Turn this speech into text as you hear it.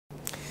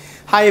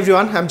Hi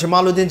everyone, I'm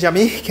Jamal Uddin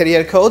Jamy,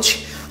 career coach.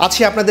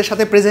 আজকে আপনাদের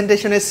সাথে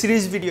প্রেজেন্টেশনের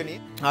সিরিজ ভিডিও নিয়ে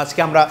আজকে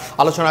আমরা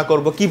আলোচনা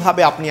করব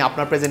কিভাবে আপনি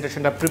আপনার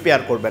প্রেজেন্টেশনটা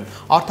প্রিপেয়ার করবেন।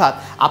 অর্থাৎ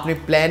আপনি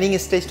প্ল্যানিং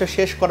স্টেজটা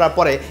শেষ করার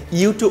পরে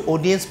ইউ টু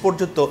অডিয়েন্স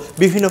পর্যন্ত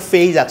বিভিন্ন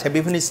ফেজ আছে,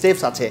 বিভিন্ন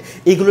স্টেপস আছে,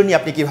 এগুলো নিয়ে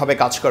আপনি কিভাবে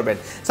কাজ করবেন।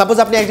 সাপোজ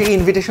আপনি একটা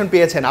ইনভিটেশন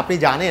পেয়েছেন, আপনি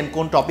জানেন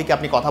কোন টপিকে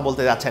আপনি কথা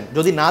বলতে যাচ্ছেন।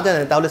 যদি না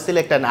জানেন তাহলে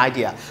সিলেক্ট অ্যান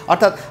আইডিয়া,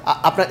 অর্থাৎ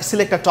আপনার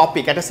সিলেক্ট একটা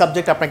টপিক, একটা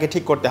সাবজেক্ট আপনাকে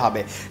ঠিক করতে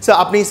হবে। সো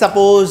আপনি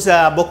সাপোজ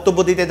বক্তব্য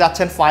দিতে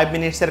যাচ্ছেন 5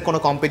 মিনিটসের কোনো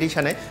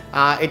কম্পিটিশনে।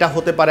 এটা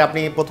হতে পারে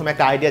আপনি প্রথমে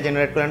একটা আইডিয়া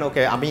জেনারেট করেন,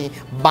 ওকে আমি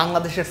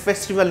বাংলাদেশের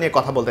ফেস্টিভ্যাল নিয়ে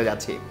কথা বলতে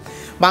যাচ্ছি।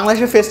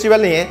 বাংলাদেশের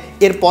ফেস্টিভ্যাল নিয়ে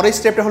এর পরের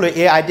স্টেপটা হলো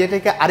এই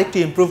আইডিয়াটাকে আরেকটু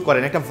ইমপ্রুভ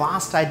করেন, একটা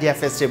ভাস্ট আইডিয়া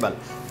ফেস্টিভ্যাল।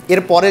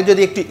 এরপরে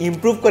যদি একটু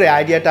ইমপ্রুভ করে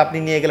আইডিয়াটা আপনি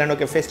নিয়ে গেলেন,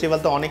 ওকে ফেস্টিভ্যাল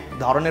তো অনেক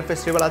ধরনের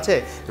ফেস্টিভ্যাল আছে,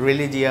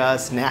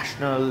 religious,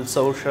 national,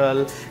 social,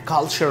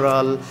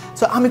 cultural.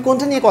 So আমি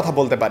কোনটা নিয়ে কথা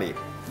বলতে পারি?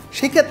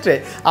 সেক্ষেত্রে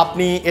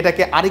আপনি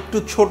এটাকে আরেকটু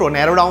ছোট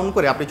ন্যারো ডাউন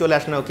করে আপনি চলে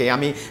আসেন, ওকে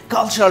আমি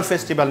কালচারাল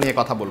ফেস্টিভ্যাল নিয়ে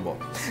কথা বলবো।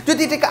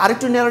 যদি এটাকে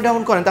আরেকটু ন্যারো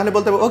ডাউন করেন তাহলে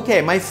বলতে হবে, ওকে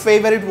মাই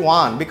ফেভারিট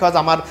ওয়ান, বিকজ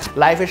আমার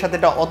লাইফের সাথে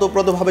এটা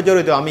অতপ্রতভাবে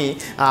জড়িত, আমি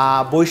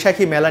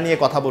বৈশাখী মেলা নিয়ে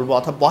কথা বলবো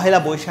অথবা পহেলা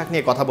বৈশাখ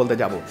নিয়ে কথা বলতে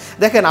যাব।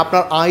 দেখেন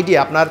আপনার আইডিয়া,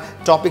 আপনার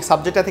টপিক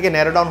সাবজেক্টটা থেকে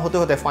ন্যারো ডাউন হতে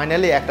হতে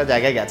ফাইনালি একটা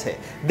জায়গায় গেছে।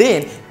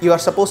 দেন you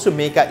are suppose to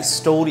make a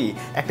story,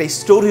 একটা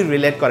স্টোরি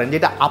রিলেট করেন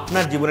যেটা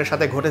আপনার জীবনের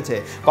সাথে ঘটেছে।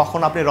 কখন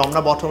আপনি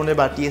রমনা বর্তমানে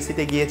বা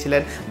টিএসসিতে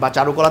গিয়েছিলেন বা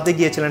চারুকলা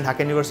গিয়েছিলেন,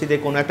 ঢাকা ইউনিভার্সিটিতে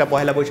কোনো একটা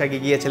পহেলা বৈশাখে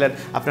গিয়েছিলেন,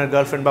 আপনার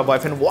গার্লফ্রেন্ড বা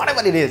বয়ফ্রেন্ড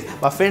হোয়াটএভার ইট ইজ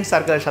বা ফ্রেন্ড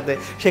সার্কেলের সাথে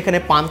সেখানে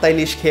পান্তা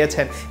ইলিশ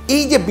খেয়েছেন।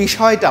 এই যে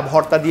বিষয়টা,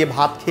 ভর্তা দিয়ে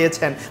ভাত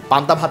খেয়েছেন,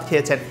 পান্তা ভাত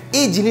খেয়েছেন,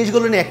 এই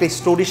জিনিসগুলো নিয়ে একটা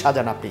স্টোরি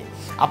সাজান আপনি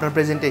আপনার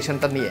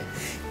প্রেজেন্টেশনটা নিয়ে।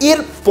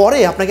 এরপরে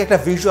আপনাকে একটা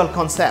ভিজুয়াল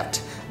কনসেপ্ট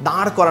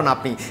দাঁড় করান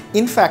আপনি।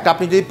 ইনফ্যাক্ট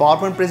আপনি যদি পাওয়ার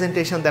পয়েন্ট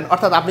প্রেজেন্টেশন দেন,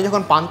 অর্থাৎ আপনি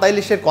যখন পান্তা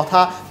ইলিশের কথা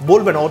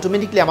বলবেন,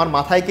 অটোমেটিকলি আমার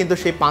মাথায় কিন্তু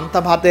সেই পান্তা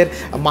ভাতের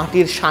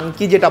মাটির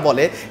শানকি যেটা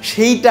বলে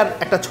সেইটার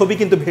একটা ছবি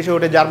কিন্তু ভেসে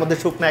ওঠে, যার মধ্যে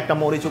শুকনো একটা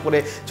মরিচ উপরে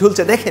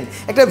ঝুলছে। দেখেন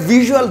একটা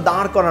ভিজুয়াল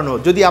দাঁড় করানো।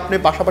 যদি আপনি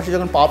পাশাপাশি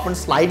যখন পাওয়ার পয়েন্ট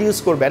স্লাইড ইউজ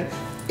করবেন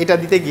এটা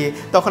দিতে গিয়ে,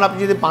 তখন আপনি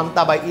যদি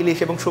পান্তা বা ইলিশ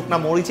এবং শুকনা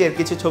মরিচের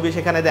কিছু ছবি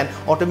সেখানে দেন,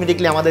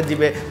 অটোমেটিকলি আমাদের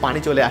জিভে পানি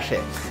চলে আসে।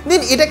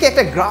 দেন এটাকে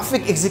একটা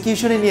গ্রাফিক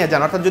এক্সিকিউশনে নিয়ে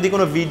যান। অর্থাৎ যদি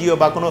কোনো ভিডিও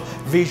বা কোনো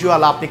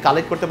ভিজুয়াল আপনি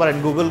কালেক্ট করতে পারেন,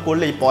 গুগল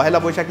করলেই পহেলা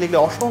বৈশাখ লিখলে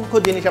অসংখ্য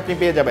জিনিস আপনি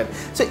পেয়ে যাবেন।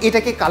 সো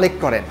এটাকে কালেক্ট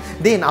করেন।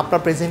 দেন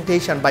আপনার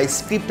প্রেজেন্টেশন বা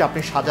স্ক্রিপ্ট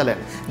আপনি সাজালেন।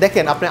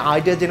 দেখেন আপনি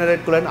আইডিয়া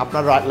জেনারেট করলেন,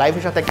 আপনার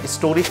লাইফের সাথে একটা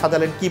স্টোরি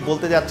সাজালেন, কি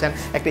বলতে যাচ্ছেন,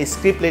 একটা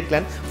স্ক্রিপ্ট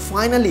লিখলেন।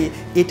 ফাইনালি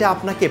এটা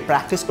আপনাকে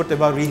প্র্যাকটিস করতে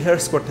বা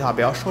রিহার্স করতে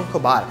হবে,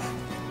 অসংখ্যবার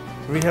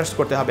রিহার্স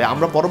করতে হবে।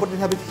 আমরা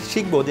পরবর্তীভাবে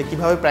শিখবো যে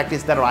কীভাবে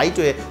practice, the right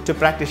way to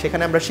practice,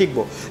 সেখানে আমরা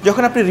শিখবো।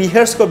 যখন আপনি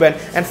রিহার্স করবেন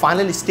অ্যান্ড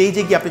ফাইনালি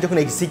স্টেজে গিয়ে আপনি যখন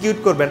এক্সিকিউট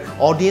করবেন,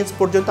 অডিয়েন্স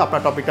পর্যন্ত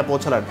আপনার টপিকটা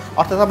পৌঁছালেন।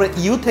 অর্থাৎ আমরা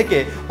ইউ থেকে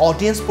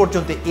অডিয়েন্স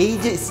পর্যন্ত এই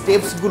যে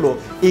স্টেপসগুলো,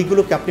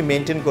 এইগুলোকে আপনি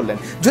মেনটেন করলেন।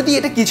 যদি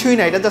এটা কিছুই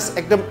না, এটা জাস্ট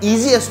একদম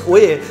easiest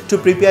way to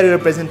prepare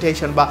your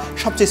presentation, বা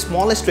সবচেয়ে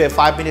স্মলেস্ট ওয়ে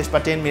 5 মিনিটস বা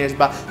 10 মিনিটস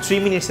বা 3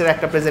 মিনিটসের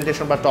একটা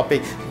প্রেজেন্টেশন বা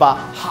টপিক, বা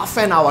হাফ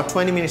অ্যান আওয়ার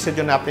 20 মিনিটসের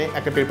জন্য আপনি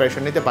একটা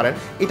প্রিপারেশন নিতে পারেন।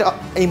 এটা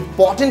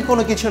ইম্পর্টেন্ট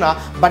কোনো কিছু না,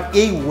 বাট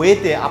এই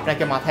ওয়েতে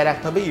আপনাকে মাথায়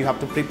রাখতে হবে, you have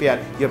to prepare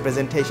your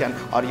presentation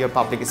or your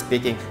public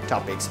speaking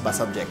topics বা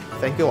subject.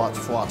 Thank you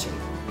for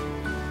watching.